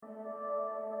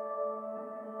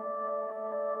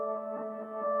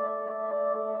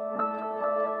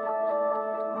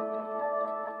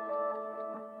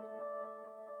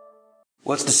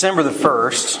Well, it's December the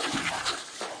 1st,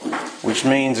 which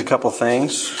means a couple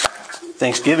things.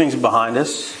 Thanksgiving's behind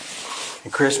us,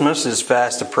 and Christmas is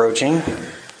fast approaching.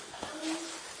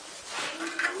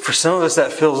 For some of us,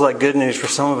 that feels like good news. For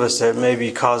some of us, that may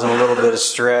be causing a little bit of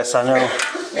stress. I know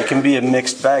it can be a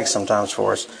mixed bag sometimes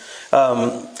for us.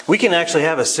 We can actually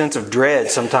have a sense of dread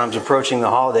sometimes approaching the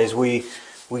holidays. We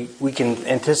can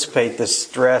anticipate the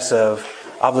stress of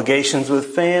obligations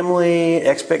with family,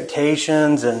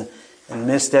 expectations, and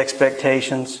missed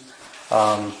expectations.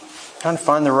 Trying to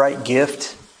find the right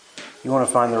gift. You want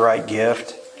to find the right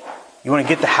gift. You want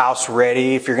to get the house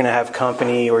ready if you're going to have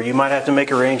company, or you might have to make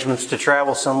arrangements to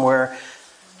travel somewhere.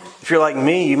 If you're like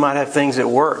me, you might have things at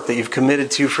work that you've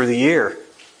committed to for the year.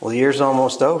 Well, the year's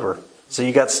almost over, so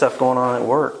you got stuff going on at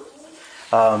work.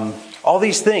 All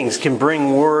these things can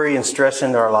bring worry and stress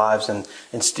into our lives and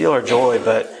steal our joy,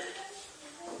 but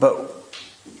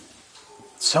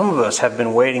some of us have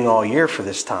been waiting all year for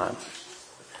this time.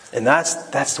 And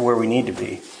that's where we need to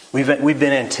be. We've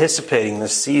been anticipating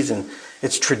this season.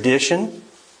 It's tradition.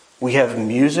 We have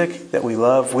music that we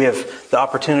love. We have the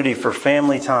opportunity for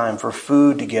family time, for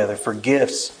food together, for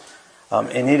gifts.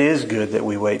 And it is good that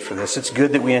we wait for this. It's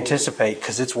good that we anticipate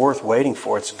because it's worth waiting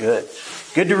for. It's good.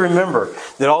 Good to remember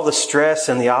that all the stress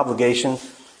and the obligation,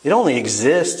 it only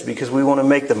exists because we want to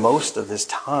make the most of this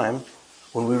time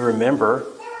when we remember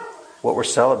what we're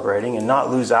celebrating and not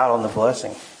lose out on the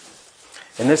blessing.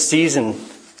 In this season,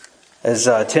 as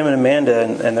Tim and Amanda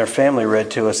and their family read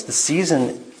to us, the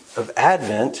season of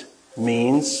Advent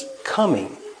means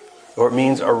coming, or it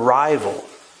means arrival.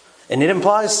 And it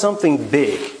implies something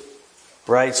big,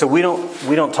 right? So we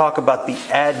don't talk about the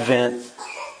advent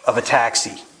of a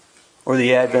taxi or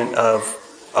the advent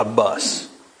of a bus,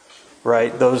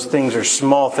 right? Those things are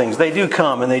small things. They do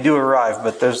come and they do arrive,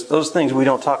 but those things we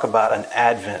don't talk about an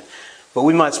advent. But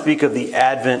we might speak of the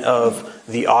advent of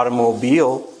the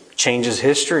automobile changes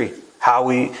history, how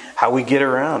we get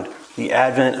around. The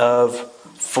advent of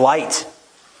flight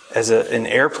in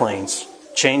airplanes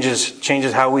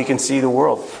changes how we can see the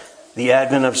world. The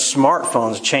advent of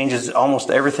smartphones changes almost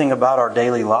everything about our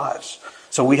daily lives.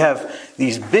 So we have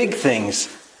these big things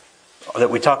that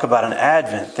we talk about in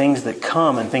Advent, things that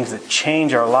come and things that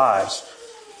change our lives.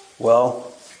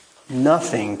 Well,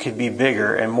 nothing could be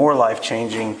bigger and more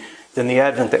life-changing than the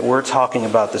Advent that we're talking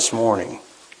about this morning.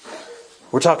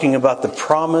 We're talking about the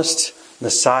promised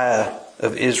Messiah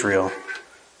of Israel.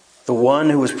 The one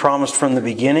who was promised from the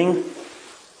beginning.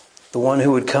 The one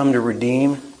who would come to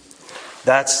redeem.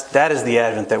 That is the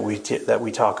Advent that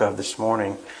we talk of this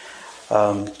morning.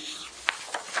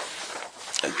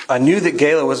 I knew that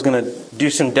Gayla was going to do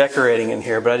some decorating in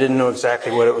here, but I didn't know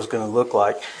exactly what it was going to look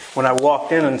like. When I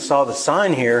walked in and saw the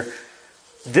sign here,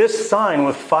 this sign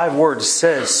with 5 words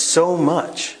says so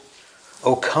much.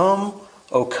 O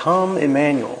come,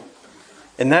 Emmanuel.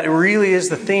 And that really is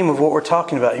the theme of what we're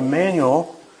talking about.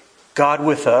 Emmanuel, God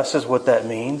with us, is what that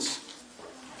means.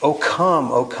 O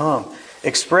come,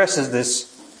 expresses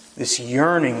this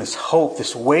yearning, this hope,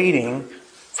 this waiting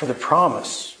for the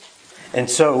promise. And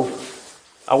so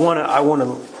I want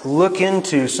to look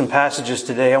into some passages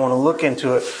today. I want to look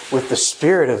into it with the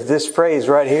spirit of this phrase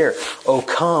right here. O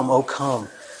come.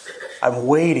 I'm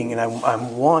waiting and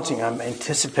I'm wanting, I'm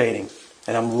anticipating,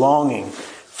 and I'm longing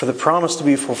for the promise to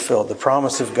be fulfilled, the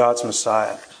promise of God's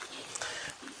Messiah.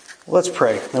 Let's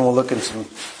pray, then we'll look at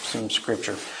some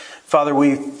scripture. Father,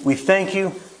 we thank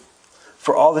you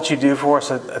for all that you do for us.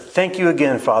 I thank you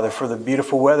again, Father, for the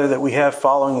beautiful weather that we have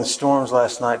following the storms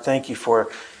last night. Thank you for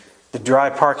the dry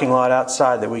parking lot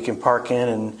outside that we can park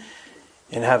in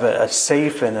and have a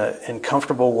safe and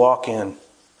comfortable walk in.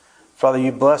 Father,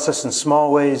 you bless us in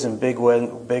small ways and big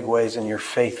ways, and you're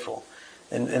faithful.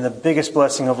 And the biggest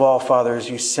blessing of all, Father, is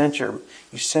you sent your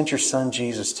Son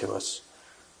Jesus to us.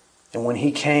 And when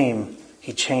He came,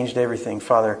 He changed everything.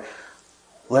 Father,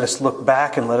 let us look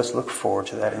back and let us look forward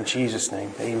to that. In Jesus'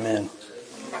 name, amen.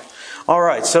 All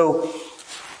right, so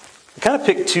I kind of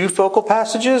picked 2 focal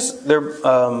passages.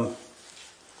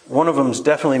 One of them is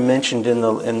definitely mentioned in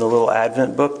the little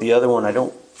Advent book. The other one I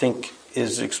don't think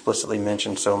is explicitly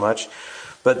mentioned so much.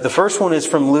 But the first one is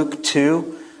from Luke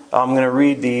 2. I'm going to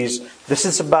read these. This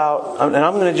is about, and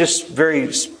I'm going to just very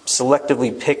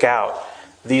selectively pick out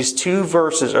these 2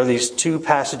 verses, or these 2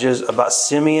 passages about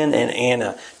Simeon and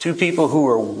Anna. 2 people who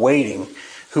were waiting,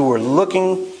 who were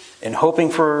looking and hoping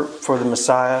for the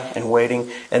Messiah and waiting.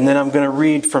 And then I'm going to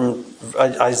read from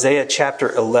Isaiah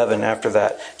chapter 11 after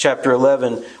that. Chapter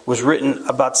 11 was written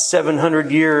about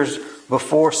 700 years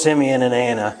before Simeon and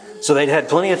Anna. So they'd had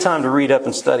plenty of time to read up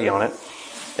and study on it.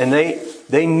 And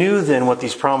They knew then what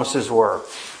these promises were.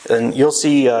 And you'll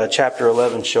see chapter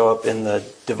 11 show up in the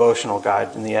devotional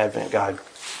guide, in the Advent guide.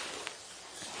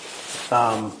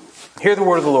 Hear the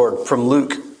word of the Lord from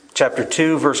Luke chapter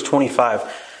 2, verse 25.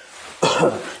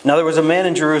 Now there was a man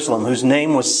in Jerusalem whose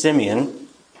name was Simeon,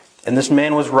 and this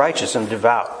man was righteous and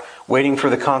devout, waiting for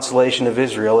the consolation of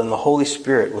Israel, and the Holy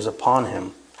Spirit was upon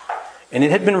him. And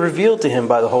it had been revealed to him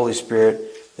by the Holy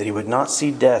Spirit that he would not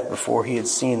see death before he had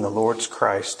seen the Lord's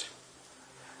Christ.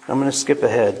 I'm going to skip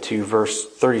ahead to verse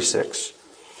 36.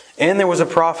 And there was a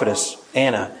prophetess,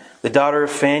 Anna, the daughter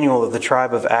of Phanuel of the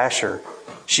tribe of Asher.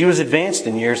 She was advanced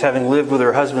in years, having lived with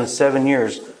her husband 7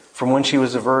 years from when she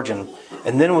was a virgin,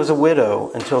 and then was a widow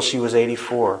until she was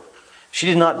 84. She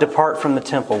did not depart from the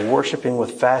temple, worshiping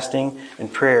with fasting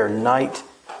and prayer night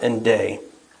and day.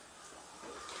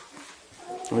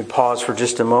 Let me pause for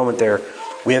just a moment there.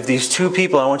 We have these two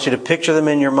people. I want you to picture them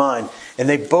in your mind. And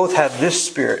they both have this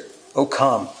spirit. Oh,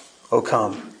 come. Oh,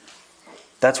 come.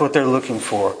 That's what they're looking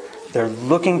for. They're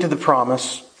looking to the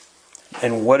promise.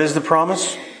 And what is the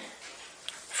promise?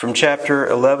 From chapter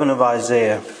 11 of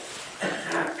Isaiah.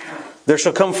 There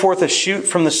shall come forth a shoot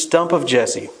from the stump of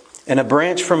Jesse, and a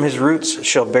branch from his roots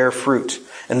shall bear fruit.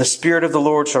 And the Spirit of the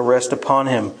Lord shall rest upon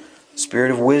him, the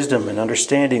Spirit of wisdom and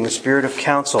understanding, the Spirit of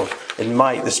counsel and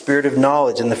might, the Spirit of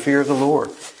knowledge and the fear of the Lord.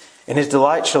 And his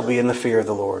delight shall be in the fear of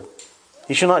the Lord.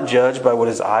 He shall not judge by what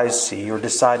his eyes see, or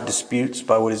decide disputes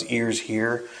by what his ears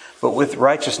hear, but with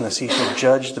righteousness he shall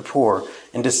judge the poor,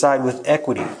 and decide with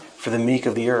equity for the meek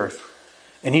of the earth.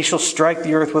 And he shall strike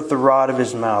the earth with the rod of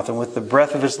his mouth, and with the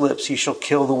breath of his lips he shall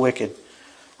kill the wicked.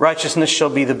 Righteousness shall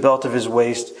be the belt of his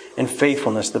waist, and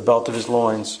faithfulness the belt of his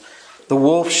loins. The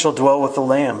wolf shall dwell with the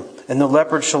lamb, and the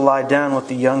leopard shall lie down with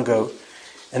the young goat,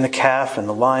 and the calf and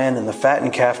the lion and the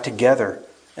fattened calf together,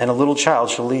 and a little child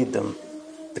shall lead them.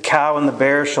 The cow and the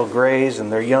bear shall graze, and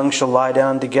their young shall lie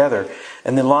down together,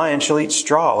 and the lion shall eat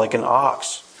straw like an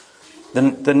ox.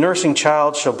 The nursing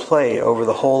child shall play over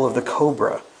the hole of the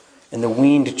cobra, and the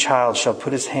weaned child shall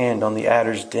put his hand on the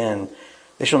adder's den.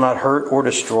 They shall not hurt or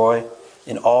destroy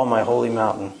in all my holy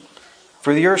mountain.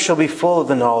 For the earth shall be full of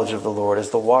the knowledge of the Lord,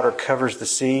 as the water covers the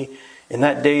sea. In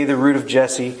that day the root of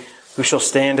Jesse, who shall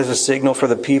stand as a signal for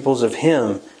the peoples, of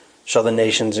him shall the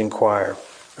nations inquire,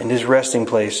 and his resting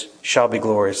place shall be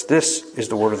glorious. This is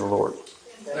the word of the Lord.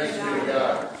 Thanks be to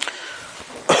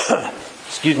God.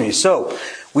 Excuse me. So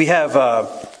we have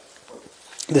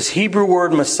this Hebrew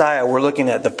word Messiah. We're looking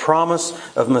at the promise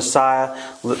of Messiah.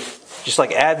 Just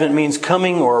like Advent means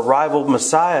coming or arrival,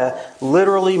 Messiah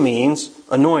literally means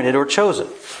anointed or chosen.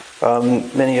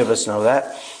 Many of us know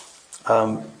that.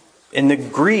 In the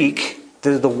Greek,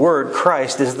 the word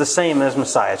Christ is the same as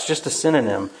Messiah. It's just a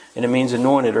synonym, and it means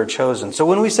anointed or chosen. So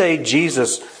when we say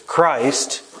Jesus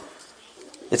Christ,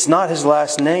 it's not his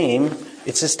last name,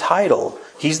 it's his title.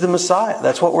 He's the Messiah.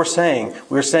 That's what we're saying.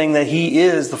 We're saying that he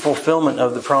is the fulfillment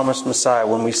of the promised Messiah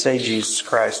when we say Jesus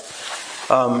Christ.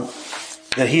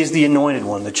 That he is the anointed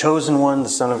one, the chosen one, the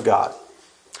Son of God.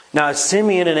 Now, as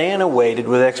Simeon and Anna waited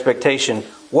with expectation,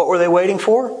 what were they waiting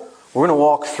for? We're going to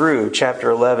walk through chapter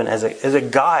 11 as a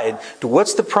guide to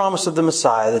what's the promise of the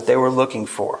Messiah that they were looking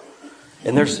for.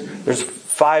 And there's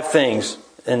 5 things,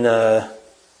 and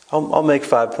I'll make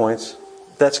 5 points.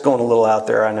 That's going a little out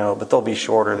there, I know, but they'll be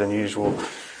shorter than usual.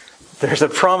 There's a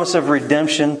promise of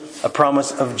redemption, a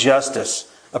promise of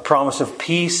justice, a promise of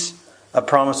peace, a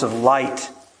promise of light,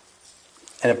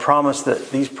 and a promise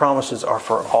that these promises are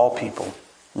for all people,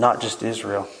 not just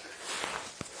Israel.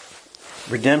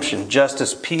 Redemption,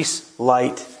 justice, peace,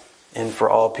 light, and for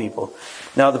all people.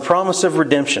 Now, the promise of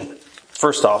redemption.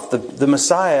 First off, the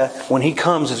Messiah, when he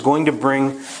comes, is going to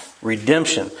bring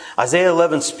redemption. Isaiah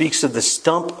 11 speaks of the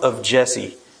stump of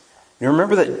Jesse. You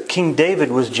remember that King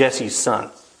David was Jesse's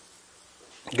son.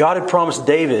 God had promised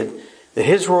David that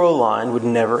his royal line would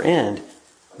never end.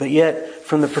 But yet,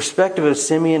 from the perspective of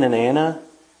Simeon and Anna,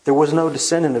 there was no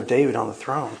descendant of David on the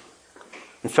throne.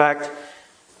 In fact,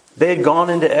 they had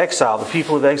gone into exile. The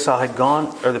people of exile had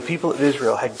gone, or the people of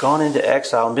Israel had gone into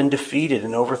exile and been defeated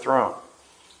and overthrown.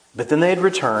 But then they had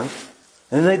returned,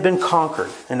 and then they'd been conquered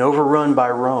and overrun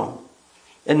by Rome.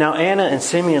 And now Anna and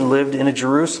Simeon lived in a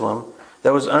Jerusalem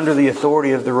that was under the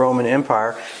authority of the Roman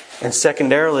Empire, and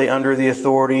secondarily under the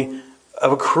authority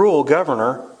of a cruel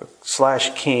governor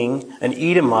 / king, an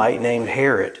Edomite named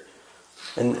Herod.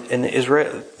 And the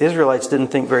Israelites didn't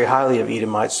think very highly of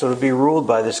Edomites, so to be ruled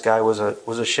by this guy was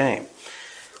a shame.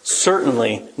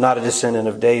 Certainly not a descendant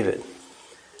of David.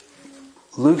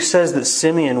 Luke says that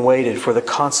Simeon waited for the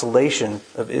consolation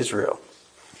of Israel.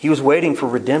 He was waiting for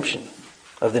redemption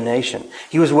of the nation.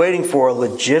 He was waiting for a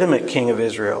legitimate king of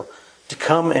Israel to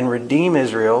come and redeem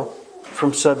Israel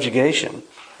from subjugation.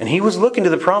 And he was looking to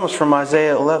the promise from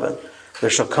Isaiah 11. There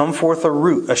shall come forth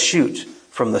a shoot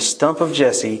from the stump of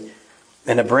Jesse,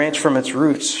 and a branch from its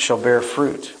roots shall bear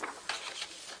fruit.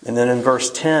 And then in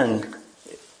verse 10,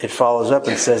 it follows up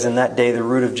and says, in that day the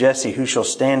root of Jesse, who shall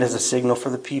stand as a signal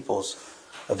for the peoples?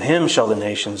 Of him shall the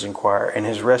nations inquire, and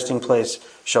his resting place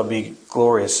shall be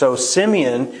glorious. So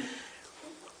Simeon,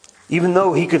 even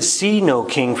though he could see no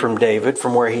king from David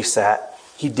from where he sat,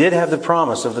 he did have the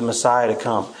promise of the Messiah to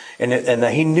come. And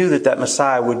that he knew that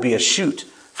Messiah would be a shoot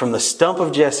from the stump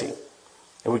of Jesse.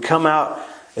 It would come out,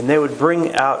 and they would bring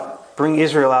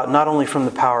Israel out not only from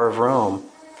the power of Rome,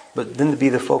 but then to be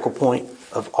the focal point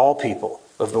of all people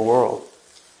of the world.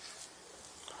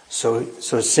 So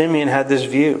Simeon had this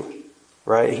view,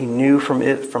 right? He knew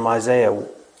from Isaiah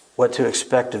what to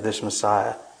expect of this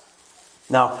Messiah.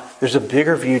 Now, there's a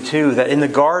bigger view too, that in the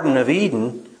Garden of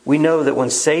Eden, we know that when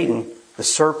Satan, the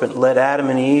serpent, led Adam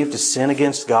and Eve to sin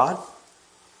against God,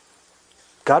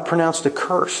 God pronounced a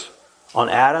curse on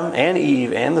Adam and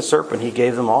Eve and the serpent. He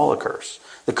gave them all a curse.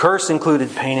 The curse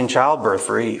included pain in childbirth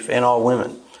for Eve and all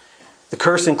women. The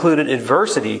curse included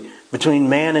adversity between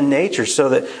man and nature, so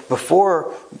that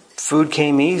before food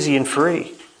came easy and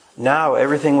free, now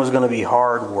everything was going to be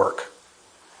hard work.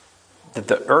 That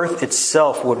the earth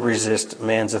itself would resist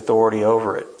man's authority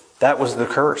over it. That was the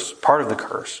curse, part of the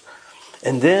curse.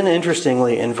 And then,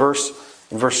 interestingly, in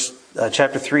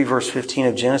chapter 3, verse 15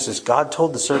 of Genesis, God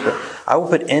told the serpent, I will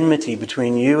put enmity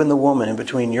between you and the woman, and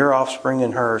between your offspring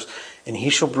and hers, and he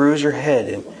shall bruise your head,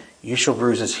 and you shall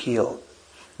bruise his heel.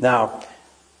 Now,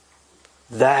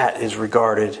 that is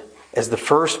regarded as the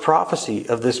first prophecy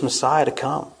of this Messiah to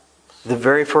come. The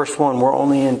very first one. We're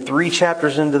only in 3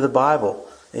 chapters into the Bible,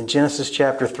 in Genesis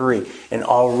chapter 3. And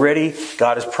already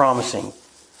God is promising,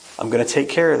 I'm going to take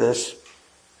care of this.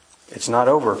 It's not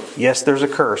over. Yes, there's a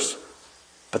curse,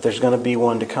 but there's going to be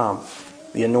one to come,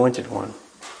 the anointed one.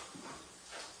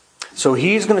 So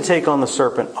he's going to take on the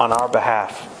serpent on our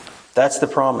behalf. That's the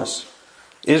promise.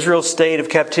 Israel's state of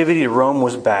captivity to Rome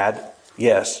was bad,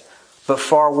 yes. But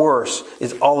far worse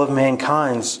is all of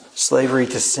mankind's slavery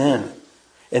to sin.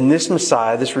 And this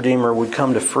Messiah, this Redeemer, would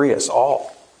come to free us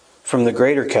all from the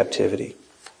greater captivity.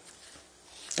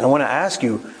 I want to ask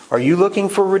you, are you looking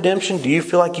for redemption? Do you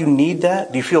feel like you need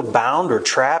that? Do you feel bound or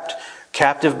trapped,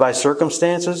 captive by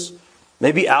circumstances?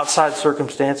 Maybe outside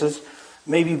circumstances.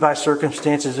 Maybe by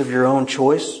circumstances of your own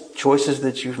choices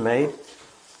that you've made.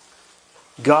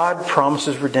 God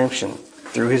promises redemption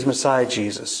through His Messiah,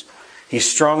 Jesus. He's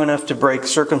strong enough to break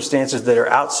circumstances that are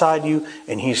outside you,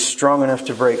 and He's strong enough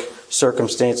to break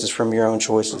circumstances from your own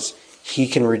choices. He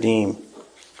can redeem.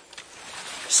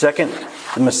 Second,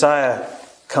 the Messiah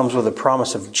comes with a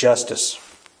promise of justice.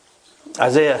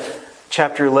 Isaiah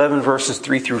chapter 11 verses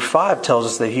 3 through 5 tells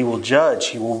us that He will judge,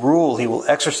 He will rule, He will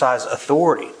exercise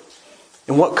authority.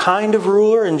 And what kind of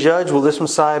ruler and judge will this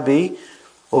Messiah be?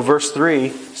 Well, verse 3,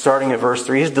 starting at verse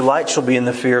 3, His delight shall be in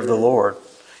the fear of the Lord.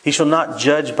 He shall not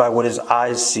judge by what his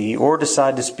eyes see, or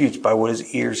decide disputes by what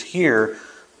his ears hear,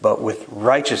 but with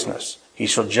righteousness he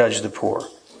shall judge the poor,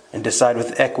 and decide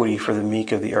with equity for the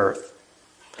meek of the earth.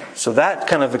 So that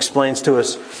kind of explains to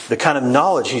us the kind of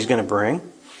knowledge He's going to bring.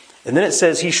 And then it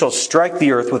says, He shall strike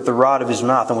the earth with the rod of His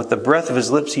mouth, and with the breath of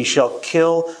His lips He shall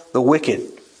kill the wicked.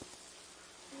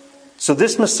 So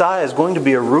this Messiah is going to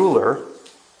be a ruler,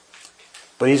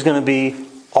 but He's going to be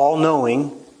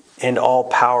all-knowing and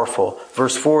all-powerful.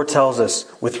 Verse 4 tells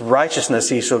us, with righteousness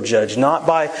He shall judge, not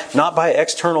by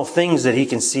external things that He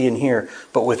can see and hear,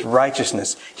 but with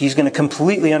righteousness. He's going to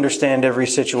completely understand every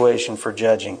situation for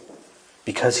judging,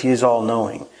 because He is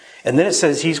all-knowing. And then it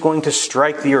says He's going to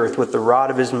strike the earth with the rod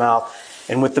of His mouth,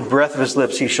 and with the breath of His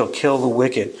lips He shall kill the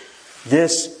wicked.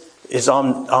 This is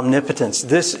omnipotence.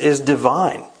 This is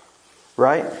divine,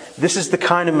 right? This is the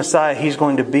kind of Messiah He's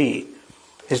going to be.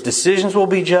 His decisions will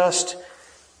be just,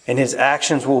 and His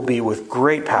actions will be with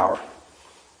great power.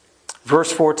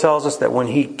 Verse 4 tells us that when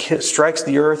He strikes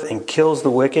the earth and kills the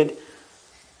wicked,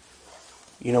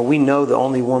 we know that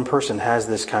only one person has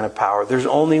this kind of power. There's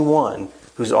only one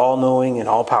who's all-knowing and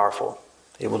all-powerful,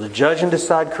 able to judge and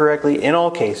decide correctly in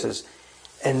all cases,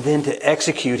 and then to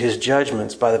execute His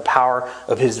judgments by the power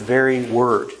of His very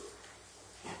word.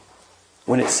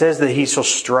 When it says that He shall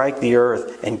strike the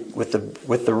earth and with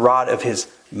the rod of His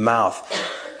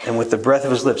mouth, and with the breath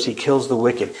of His lips He kills the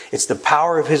wicked, it's the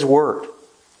power of His word.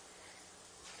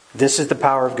 This is the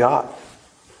power of God.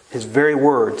 His very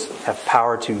words have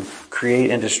power to create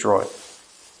and destroy.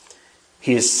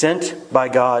 He is sent by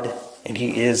God, and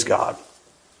He is God.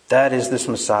 That is this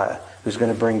Messiah who's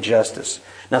going to bring justice.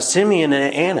 Now, Simeon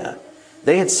and Anna,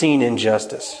 they had seen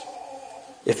injustice.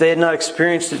 If they had not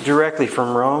experienced it directly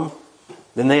from Rome,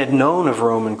 then they had known of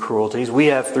Roman cruelties. We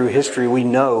have, through history, we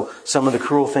know some of the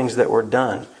cruel things that were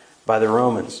done by the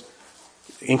Romans,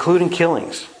 including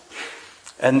killings.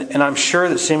 And I'm sure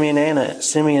that Simeon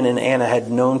and Anna had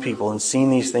known people and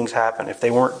seen these things happen if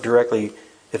they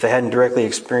hadn't directly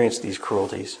experienced these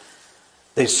cruelties.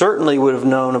 They certainly would have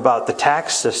known about the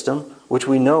tax system, which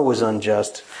we know was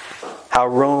unjust, how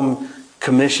Rome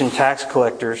commissioned tax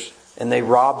collectors and they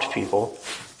robbed people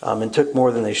and took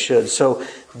more than they should. So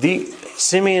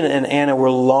Simeon and Anna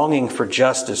were longing for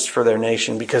justice for their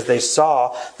nation because they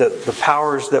saw that the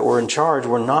powers that were in charge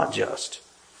were not just.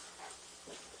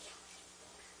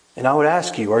 And I would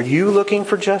ask you, are you looking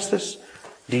for justice?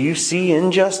 Do you see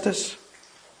injustice?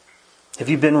 Have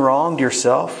you been wronged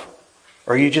yourself?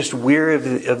 Are you just weary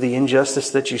of the injustice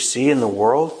that you see in the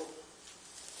world?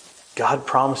 God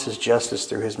promises justice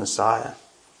through His Messiah.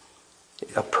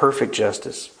 A perfect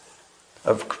justice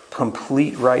of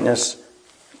complete rightness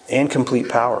and complete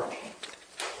power.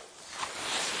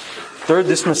 Third,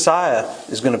 this Messiah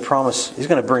is going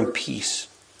to bring peace.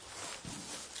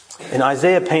 And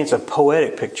Isaiah paints a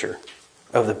poetic picture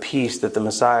of the peace that the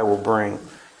Messiah will bring.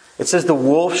 It says, the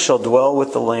wolf shall dwell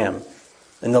with the lamb,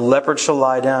 and the leopard shall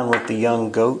lie down with the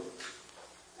young goat,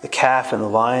 the calf and the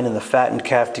lion and the fattened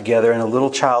calf together, and a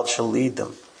little child shall lead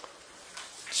them.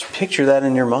 Just picture that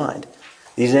in your mind.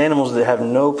 These animals that have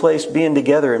no place being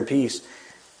together in peace,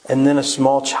 and then a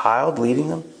small child leading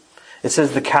them. It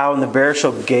says the cow and the bear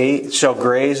shall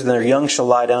graze, and their young shall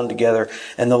lie down together,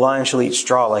 and the lion shall eat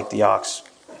straw like the ox.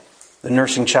 The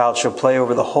nursing child shall play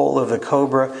over the hole of the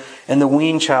cobra, and the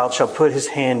weaned child shall put his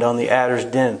hand on the adder's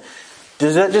den.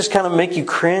 Does that just kind of make you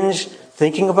cringe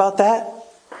thinking about that?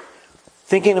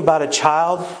 Thinking about a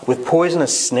child with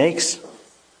poisonous snakes?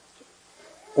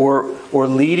 Or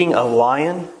leading a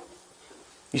lion?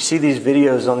 You see these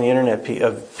videos on the internet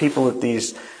of people at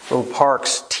these little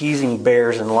parks teasing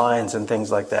bears and lions and things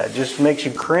like that. It just makes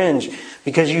you cringe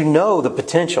because you know the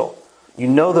potential. You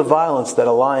know the violence that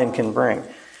a lion can bring.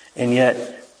 And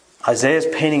yet, Isaiah is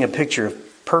painting a picture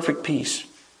of perfect peace.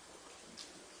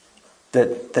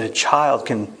 That a child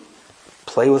can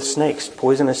play with snakes,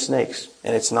 poisonous snakes,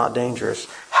 and it's not dangerous.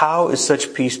 How is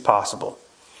such peace possible?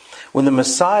 When the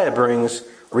Messiah brings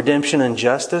redemption and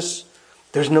justice,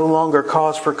 there's no longer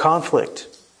cause for conflict.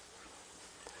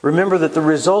 Remember that the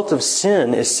result of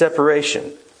sin is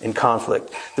separation and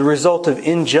conflict. The result of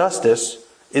injustice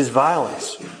is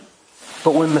violence.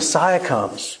 But when Messiah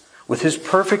comes with His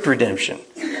perfect redemption,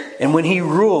 and when He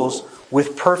rules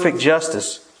with perfect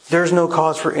justice, there's no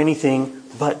cause for anything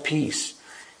but peace.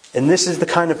 And this is the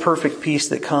kind of perfect peace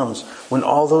that comes when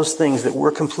all those things that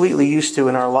we're completely used to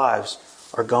in our lives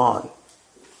are gone.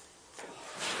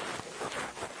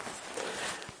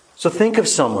 So think of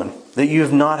someone that you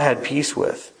have not had peace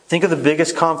with. Think of the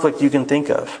biggest conflict you can think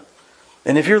of.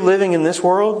 And if you're living in this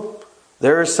world,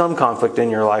 there is some conflict in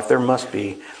your life. There must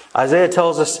be. Isaiah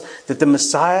tells us that the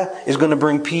Messiah is going to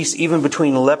bring peace even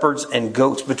between leopards and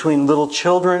goats, between little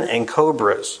children and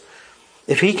cobras.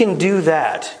 If He can do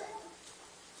that,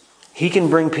 He can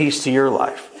bring peace to your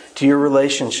life, to your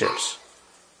relationships.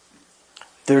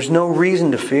 There's no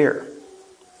reason to fear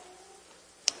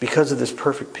because of this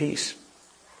perfect peace.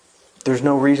 There's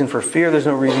no reason for fear. There's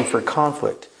no reason for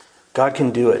conflict. God can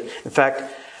do it. In fact,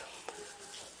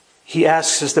 He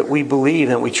asks us that we believe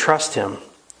and that we trust Him.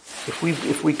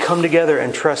 If we come together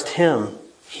and trust Him,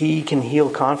 He can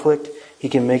heal conflict. He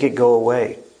can make it go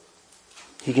away.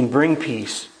 He can bring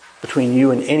peace between you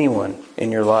and anyone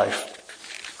in your life.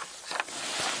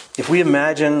 If we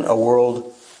imagine a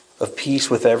world of peace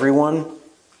with everyone,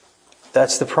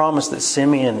 that's the promise that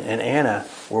Simeon and Anna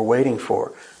were waiting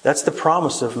for. That's the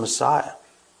promise of Messiah.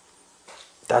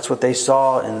 That's what they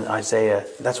saw in Isaiah.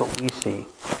 That's what we see.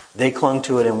 They clung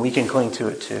to it and we can cling to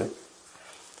it too.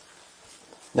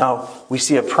 Now, we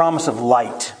see a promise of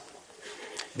light.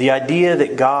 The idea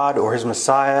that God or His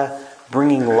Messiah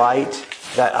bringing light,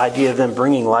 that idea of them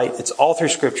bringing light, it's all through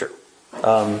Scripture.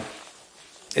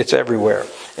 It's everywhere.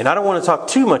 And I don't want to talk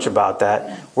too much about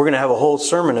that. We're going to have a whole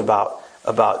sermon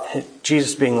about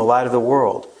Jesus being the light of the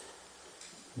world.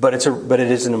 But it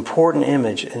is an important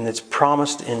image, and it's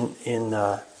promised in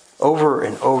over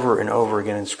and over and over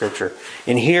again in Scripture.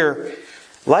 In here,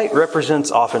 light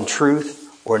represents often truth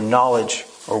or knowledge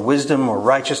or wisdom or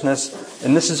righteousness,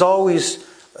 and this is always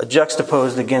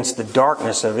juxtaposed against the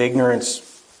darkness of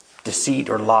ignorance, deceit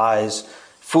or lies,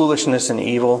 foolishness and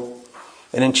evil.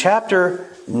 And in chapter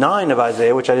 9 of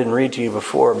Isaiah, which I didn't read to you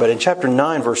before, but in chapter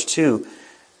 9, verse 2,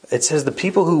 it says, "The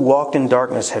people who walked in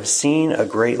darkness have seen a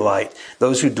great light.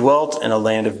 Those who dwelt in a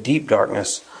land of deep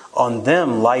darkness, on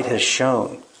them light has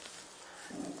shone."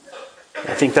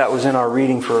 I think that was in our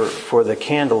reading for the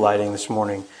candle lighting this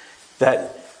morning.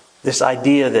 That this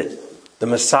idea that the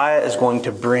Messiah is going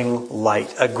to bring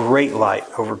light, a great light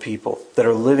over people that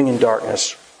are living in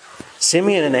darkness.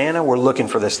 Simeon and Anna were looking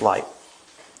for this light.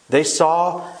 They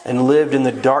saw and lived in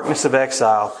the darkness of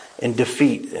exile and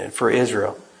defeat for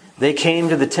Israel. They came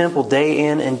to the temple day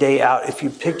in and day out. If you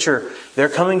picture, they're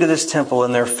coming to this temple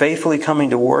and they're faithfully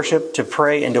coming to worship, to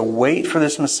pray, and to wait for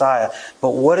this Messiah.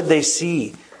 But what did they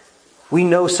see? We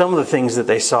know some of the things that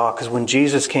they saw because when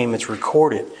Jesus came, it's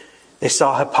recorded. They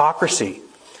saw hypocrisy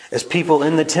as people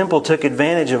in the temple took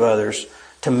advantage of others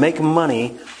to make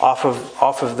money off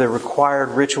of the required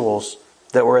rituals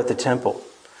that were at the temple.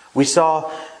 We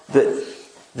saw that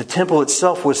the temple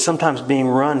itself was sometimes being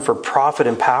run for profit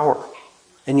and power.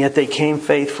 And yet they came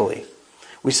faithfully.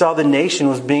 We saw the nation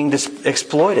was being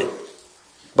exploited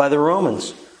by the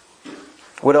Romans.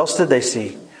 What else did they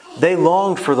see? They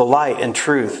longed for the light and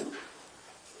truth.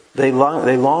 They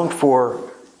longed for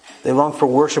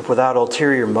worship without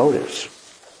ulterior motives.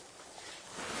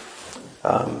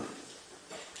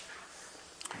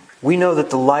 We know that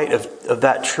the light of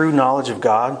that true knowledge of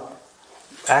God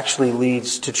actually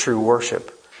leads to true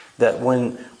worship. That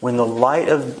when the light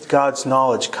of God's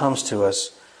knowledge comes to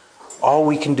us, all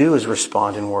we can do is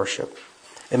respond in worship.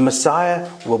 And Messiah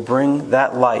will bring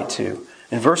that light too.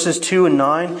 In verses 2 and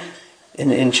 9,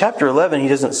 in chapter 11, he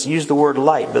doesn't use the word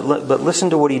light, but listen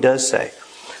to what he does say.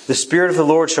 The Spirit of the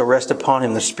Lord shall rest upon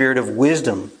him, the Spirit of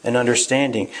wisdom and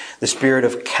understanding, the Spirit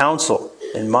of counsel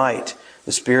and might,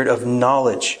 the Spirit of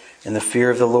knowledge and the fear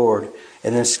of the Lord.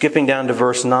 And then skipping down to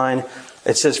verse 9,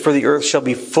 it says, for the earth shall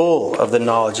be full of the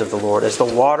knowledge of the Lord, as the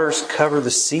waters cover the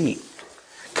sea.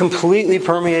 Completely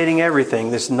permeating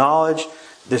everything, this knowledge,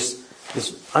 this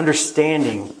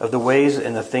understanding of the ways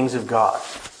and the things of God.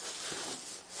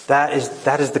 That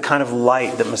is the kind of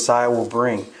light that Messiah will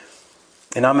bring.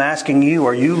 And I'm asking you,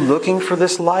 are you looking for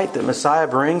this light that Messiah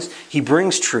brings? He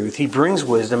brings truth, He brings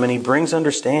wisdom, and He brings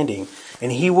understanding.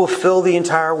 And He will fill the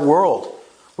entire world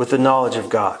with the knowledge of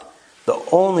God. The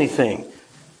only thing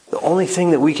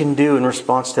that we can do in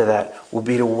response to that will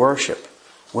be to worship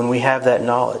when we have that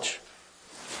knowledge.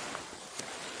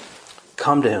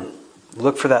 Come to Him.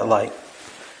 Look for that light.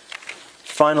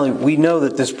 Finally, we know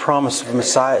that this promise of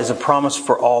Messiah is a promise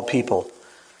for all people.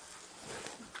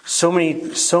 So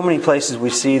many places we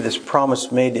see this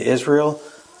promise made to Israel,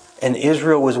 and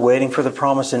Israel was waiting for the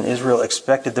promise, and Israel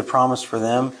expected the promise for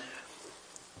them.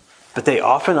 But they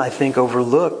often, I think,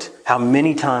 overlooked how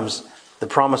many times the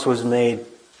promise was made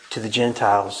to the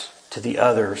Gentiles, to the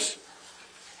others.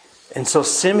 And so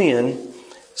Simeon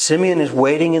is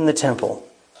waiting in the temple.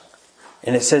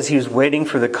 And it says he was waiting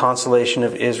for the consolation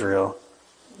of Israel.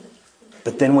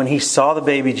 But then when he saw the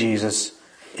baby Jesus,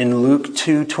 in Luke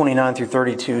 2:29 through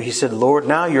 32, he said, Lord,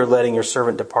 now you're letting your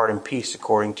servant depart in peace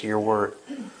according to your word.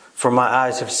 For my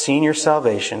eyes have seen your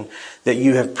salvation, that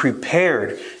you have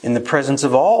prepared in the presence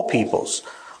of all peoples,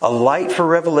 a light for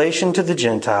revelation to the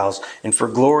Gentiles and for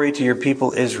glory to your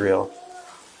people Israel.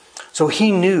 So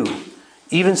he knew,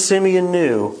 even Simeon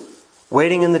knew,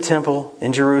 waiting in the temple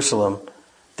in Jerusalem,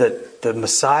 that the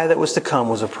Messiah that was to come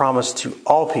was a promise to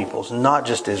all peoples, not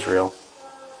just Israel.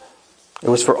 It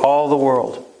was for all the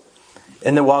world.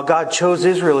 And that while God chose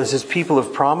Israel as His people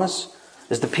of promise,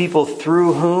 as the people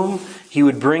through whom He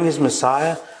would bring His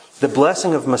Messiah, the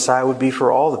blessing of Messiah would be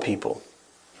for all the people.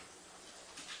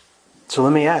 So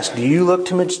let me ask, do you look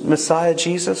to Messiah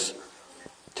Jesus?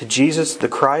 To Jesus the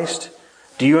Christ?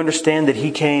 Do you understand that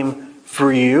He came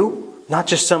for you? Not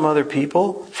just some other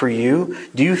people, for you?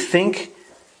 Do you think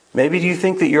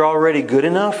that you're already good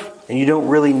enough and you don't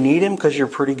really need Him because you're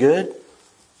pretty good?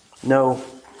 No,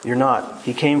 you're not.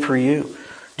 He came for you.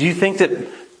 Do you think that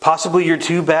possibly you're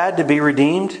too bad to be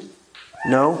redeemed?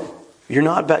 No, you're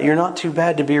not too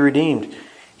bad to be redeemed.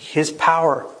 His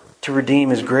power to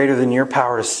redeem is greater than your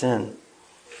power to sin.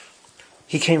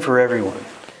 He came for everyone.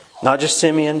 Not just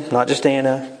Simeon, not just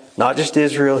Anna, not just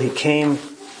Israel. He came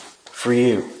for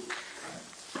you.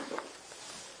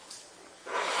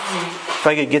 If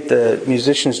I could get the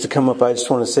musicians to come up, I just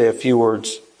want to say a few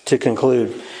words to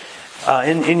conclude.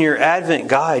 In your Advent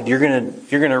guide, you're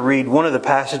gonna read one of the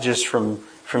passages from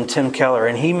Tim Keller,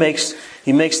 and he makes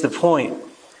the point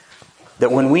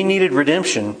that when we needed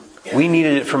redemption, we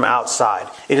needed it from outside.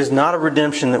 It is not a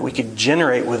redemption that we could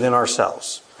generate within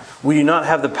ourselves. We do not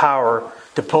have the power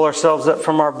to pull ourselves up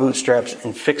from our bootstraps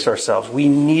and fix ourselves. We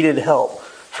needed help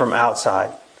from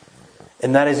outside.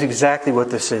 And that is exactly what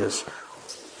this is.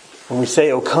 When we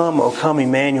say, O come,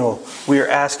 Emmanuel, we are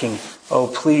asking,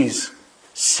 oh, please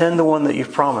Send the one that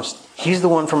you've promised. He's the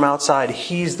one from outside.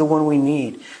 He's the one we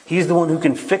need. He's the one who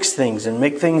can fix things and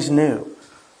make things new.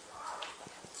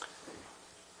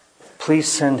 Please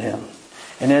send him.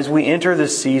 And as we enter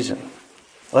this season,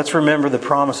 let's remember the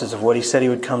promises of what he said he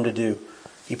would come to do.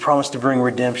 He promised to bring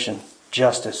redemption,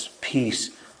 justice, peace,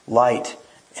 light,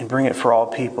 and bring it for all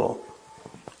people.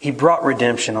 He brought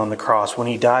redemption on the cross when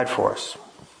he died for us.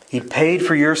 He paid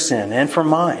for your sin and for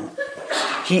mine.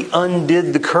 He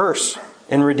undid the curse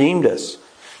and redeemed us.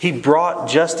 He brought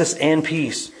justice and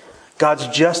peace. God's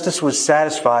justice was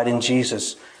satisfied in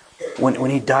Jesus when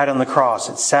he died on the cross.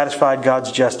 It satisfied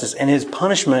God's justice. And his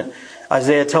punishment,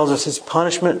 Isaiah tells us, his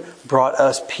punishment brought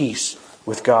us peace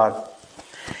with God.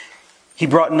 He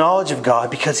brought knowledge of God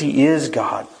because he is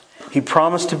God. He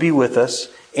promised to be with us,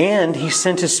 and he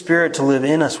sent his Spirit to live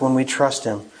in us when we trust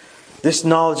him. This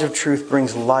knowledge of truth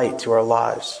brings light to our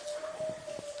lives.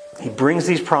 He brings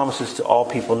these promises to all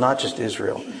people, not just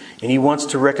Israel. And he wants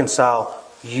to reconcile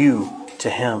you to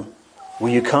him. Will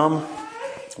you come?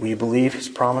 Will you believe his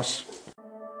promise?